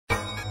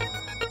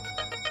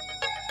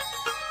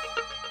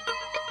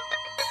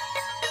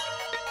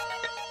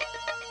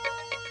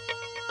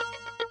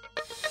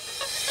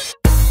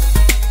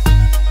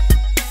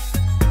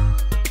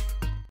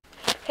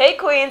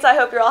Queens, I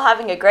hope you're all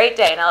having a great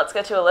day. Now let's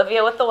go to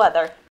Olivia with the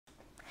weather.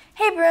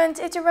 Hey Bruins,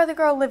 it's your weather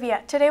girl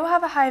Olivia. Today we'll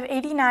have a high of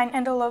 89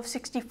 and a low of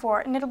 64,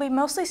 and it'll be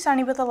mostly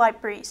sunny with a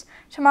light breeze.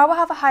 Tomorrow we'll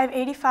have a high of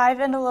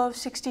 85 and a low of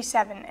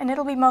 67, and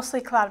it'll be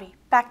mostly cloudy.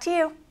 Back to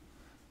you.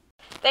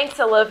 Thanks,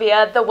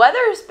 Olivia. The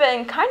weather's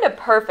been kind of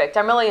perfect.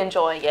 I'm really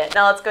enjoying it.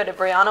 Now let's go to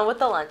Brianna with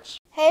the lunch.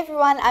 Hey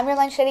everyone, I'm your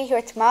lunch lady here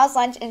with tomorrow's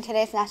lunch and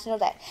today's National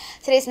Day.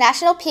 Today's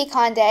National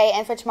Pecan Day,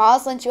 and for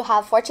tomorrow's lunch you'll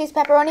have 4-cheese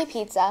pepperoni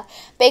pizza,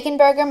 bacon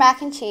burger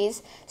mac and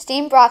cheese,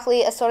 steamed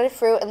broccoli, assorted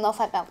fruit, and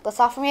low-fat milk. That's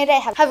all from me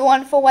today. Have a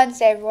wonderful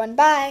Wednesday, everyone.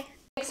 Bye.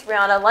 Thanks,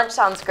 Brianna. Lunch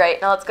sounds great.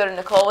 Now let's go to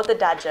Nicole with the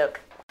dad joke.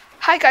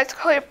 Hi guys,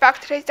 Nicole here,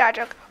 back to today's dad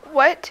joke.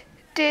 What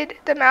did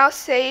the mouse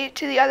say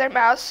to the other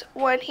mouse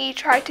when he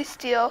tried to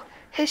steal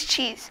his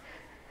cheese?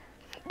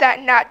 That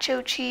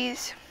nacho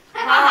cheese.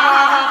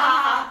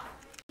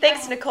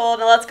 Thanks, Nicole.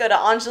 Now let's go to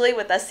Anjali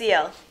with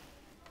SEL.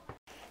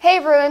 Hey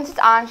Bruins, it's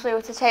Anjali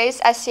with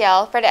today's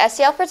SEL. For the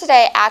SEL for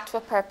today, act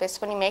with purpose.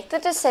 When you make the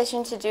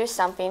decision to do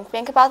something,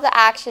 think about the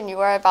action you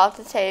are about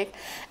to take.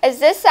 Is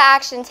this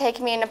action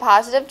taking me in a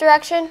positive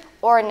direction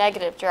or a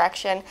negative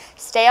direction?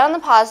 Stay on the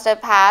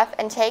positive path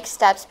and take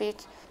steps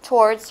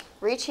towards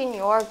reaching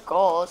your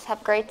goals.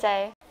 Have a great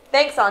day.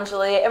 Thanks,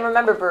 Anjali. And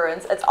remember,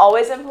 Bruins, it's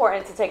always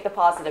important to take the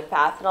positive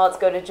path. Now let's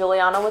go to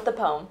Juliana with the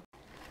poem.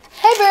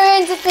 Hey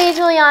Bruins, it's me,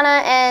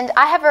 Juliana, and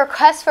I have a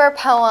request for a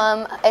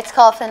poem. It's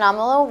called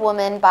Phenomenal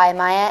Woman by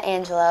Maya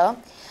Angelou.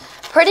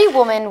 Pretty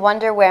woman,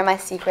 wonder where my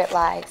secret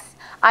lies.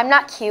 I'm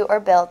not cute or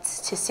built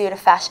to suit a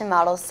fashion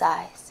model's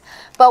size.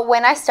 But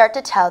when I start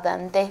to tell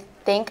them, they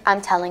think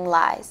I'm telling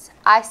lies.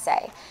 I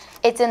say,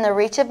 it's in the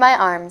reach of my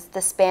arms,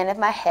 the span of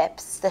my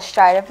hips, the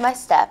stride of my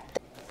step,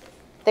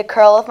 the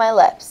curl of my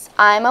lips.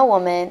 I'm a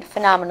woman,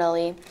 phenomenal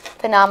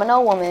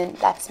woman,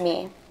 that's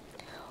me.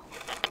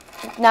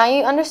 Now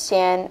you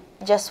understand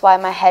just why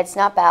my head's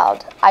not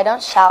bowed. I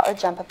don't shout or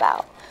jump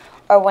about,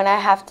 or when I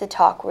have to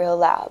talk real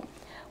loud.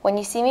 When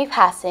you see me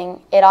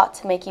passing, it ought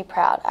to make you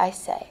proud, I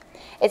say.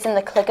 It's in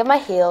the click of my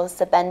heels,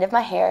 the bend of my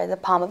hair, the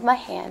palm of my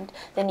hand,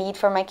 the need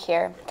for my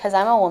care, 'cause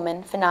I'm a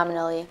woman,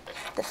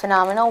 the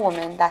phenomenal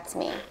woman, that's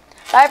me.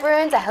 Bye,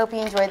 Bruins. I hope you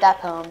enjoyed that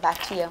poem.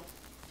 Back to you.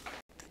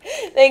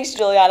 Thanks,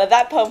 Juliana.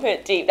 That poem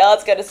hit deep. Now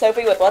let's go to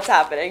Sophie with What's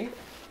Happening.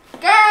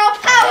 Girl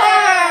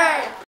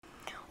power!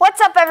 What's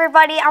up,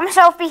 everybody? I'm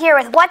Sophie here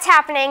with What's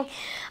Happening.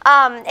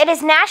 It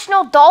is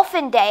National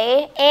Dolphin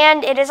Day,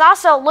 and it is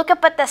also Look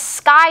Up at the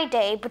Sky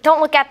Day, but don't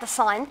look at the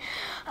sun.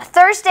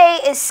 Thursday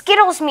is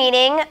Skittles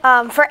meeting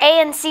for A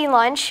and C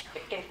lunch,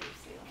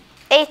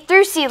 A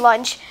through C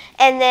lunch,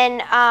 and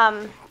then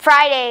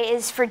Friday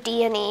is for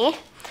D and E.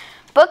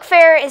 Book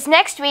fair is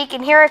next week,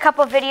 and here are a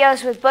couple of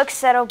videos with books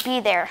that'll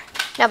be there.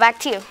 Now back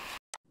to you.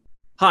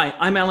 Hi,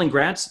 I'm Alan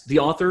Gratz, the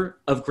author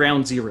of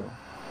Ground Zero.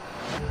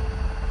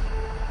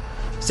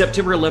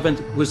 September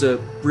 11th was a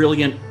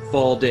brilliant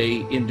fall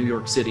day in New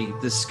York City.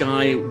 The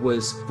sky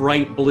was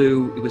bright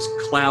blue, it was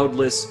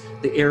cloudless,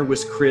 the air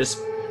was crisp.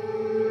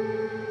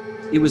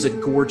 It was a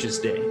gorgeous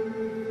day.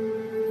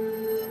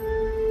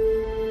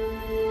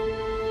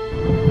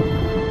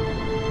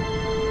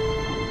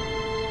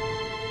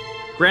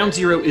 Ground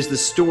Zero is the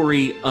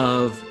story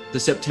of the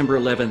September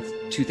 11th,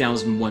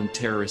 2001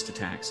 terrorist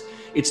attacks.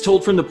 It's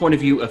told from the point of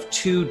view of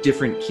two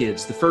different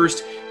kids. The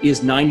first is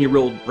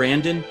 9-year-old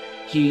Brandon.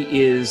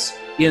 He is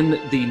in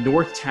the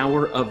North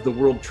Tower of the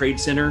World Trade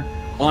Center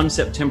on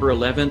September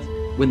 11th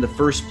when the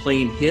first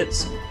plane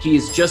hits. He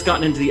has just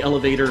gotten into the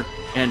elevator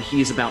and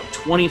he is about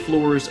 20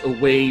 floors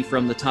away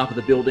from the top of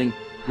the building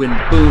when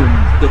boom,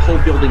 the whole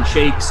building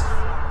shakes.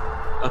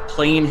 A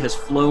plane has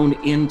flown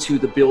into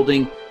the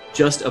building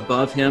just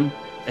above him,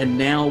 and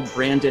now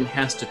Brandon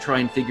has to try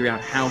and figure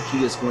out how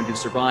he is going to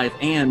survive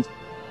and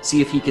see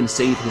if he can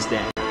save his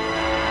dad.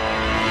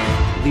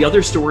 The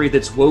other story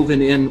that's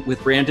woven in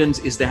with Brandon's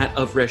is that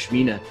of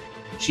Reshmina.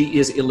 She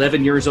is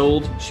 11 years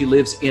old, she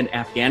lives in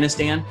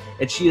Afghanistan,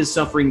 and she is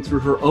suffering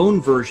through her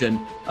own version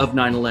of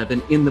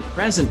 9/11 in the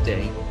present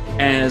day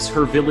as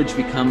her village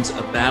becomes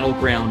a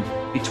battleground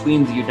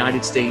between the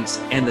United States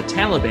and the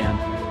Taliban,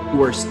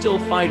 who are still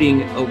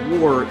fighting a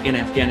war in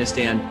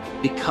Afghanistan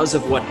because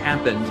of what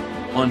happened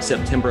on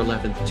September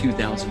 11th,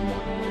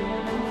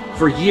 2001.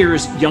 For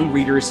years, young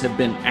readers have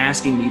been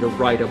asking me to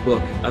write a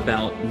book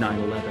about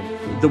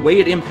 9/11. The way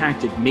it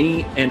impacted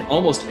me and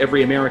almost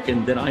every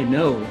American that I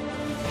know,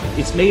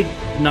 it's made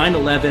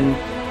 9/11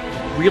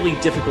 really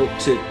difficult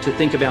to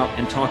think about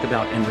and talk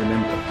about and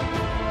remember.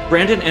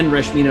 Brandon and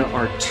Reshmina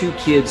are two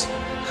kids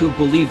who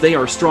believe they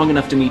are strong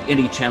enough to meet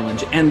any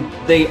challenge, and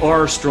they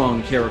are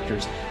strong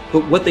characters.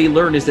 But what they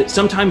learn is that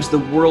sometimes the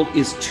world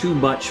is too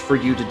much for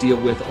you to deal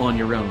with on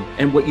your own.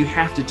 And what you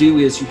have to do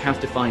is you have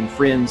to find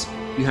friends,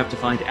 you have to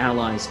find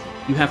allies,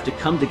 you have to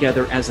come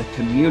together as a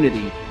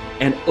community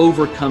and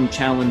overcome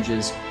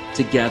challenges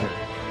together.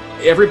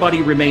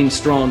 Everybody remains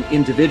strong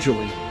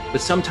individually,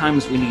 but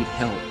sometimes we need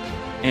help.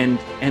 And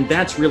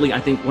that's really, I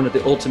think, one of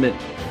the ultimate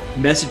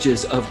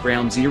messages of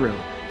Ground Zero,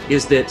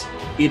 is that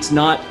it's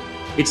not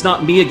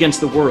me against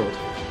the world.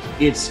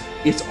 It's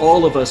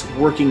all of us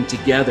working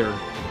together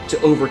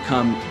to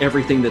overcome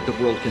everything that the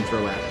world can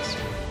throw at us.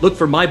 Look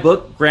for my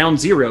book, Ground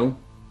Zero,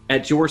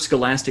 at your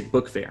Scholastic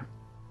Book Fair.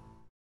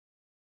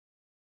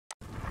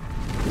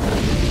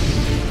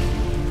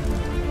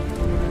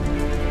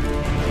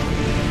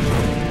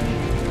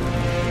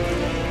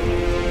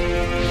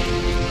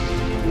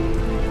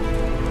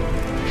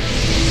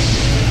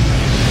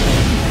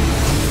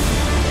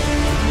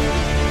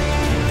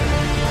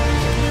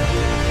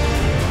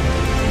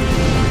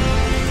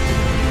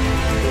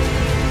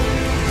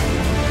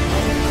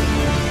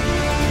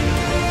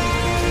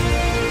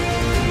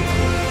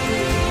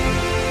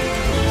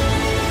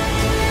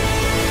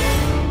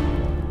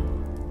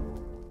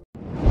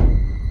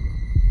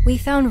 We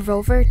found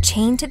Rover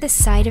chained to the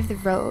side of the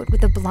road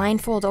with a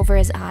blindfold over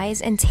his eyes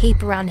and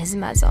tape around his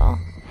muzzle.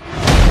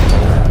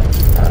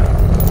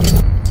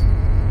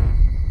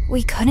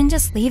 We couldn't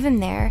just leave him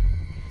there,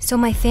 so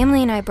my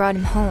family and I brought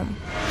him home.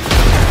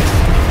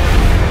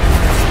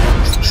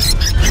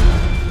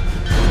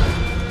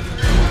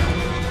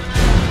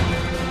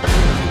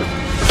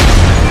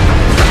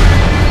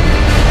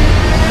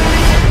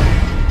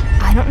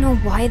 I don't know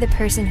why the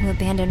person who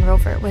abandoned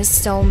Rover was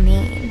so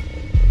mean.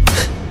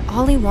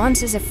 All he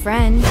wants is a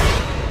friend,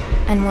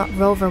 and what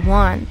Rover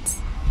wants,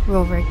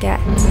 Rover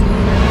gets.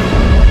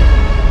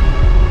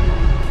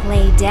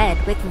 Play dead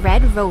with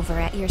Red Rover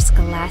at your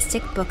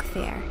Scholastic Book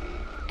Fair.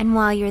 And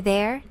while you're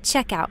there,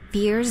 check out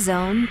Fear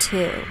Zone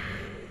 2.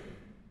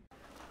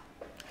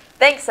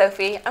 Thanks,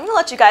 Sophie. I'm gonna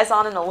let you guys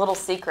on in a little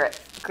secret.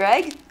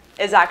 Greg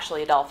is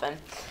actually a dolphin.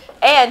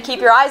 And keep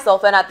your eyes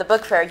open at the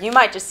book fair. You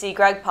might just see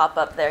Greg pop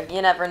up there.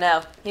 You never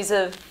know. He's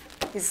a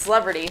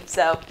celebrity,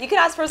 so you can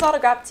ask for his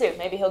autograph too.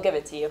 Maybe he'll give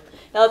it to you.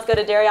 Now let's go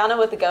to Dariana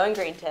with the Going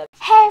Green tip.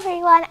 Hey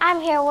everyone,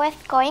 I'm here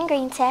with Going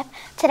Green tip.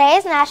 Today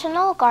is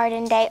National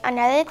Garden Day.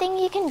 Another thing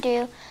you can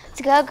do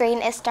to go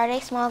green is start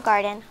a small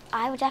garden.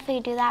 I would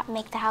definitely do that,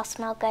 make the house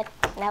smell good.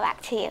 Now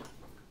back to you.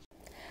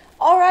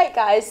 All right,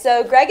 guys,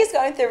 so Greg is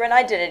going through an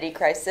identity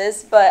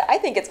crisis, but I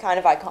think it's kind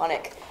of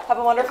iconic. Have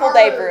a wonderful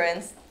day,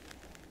 Bruins.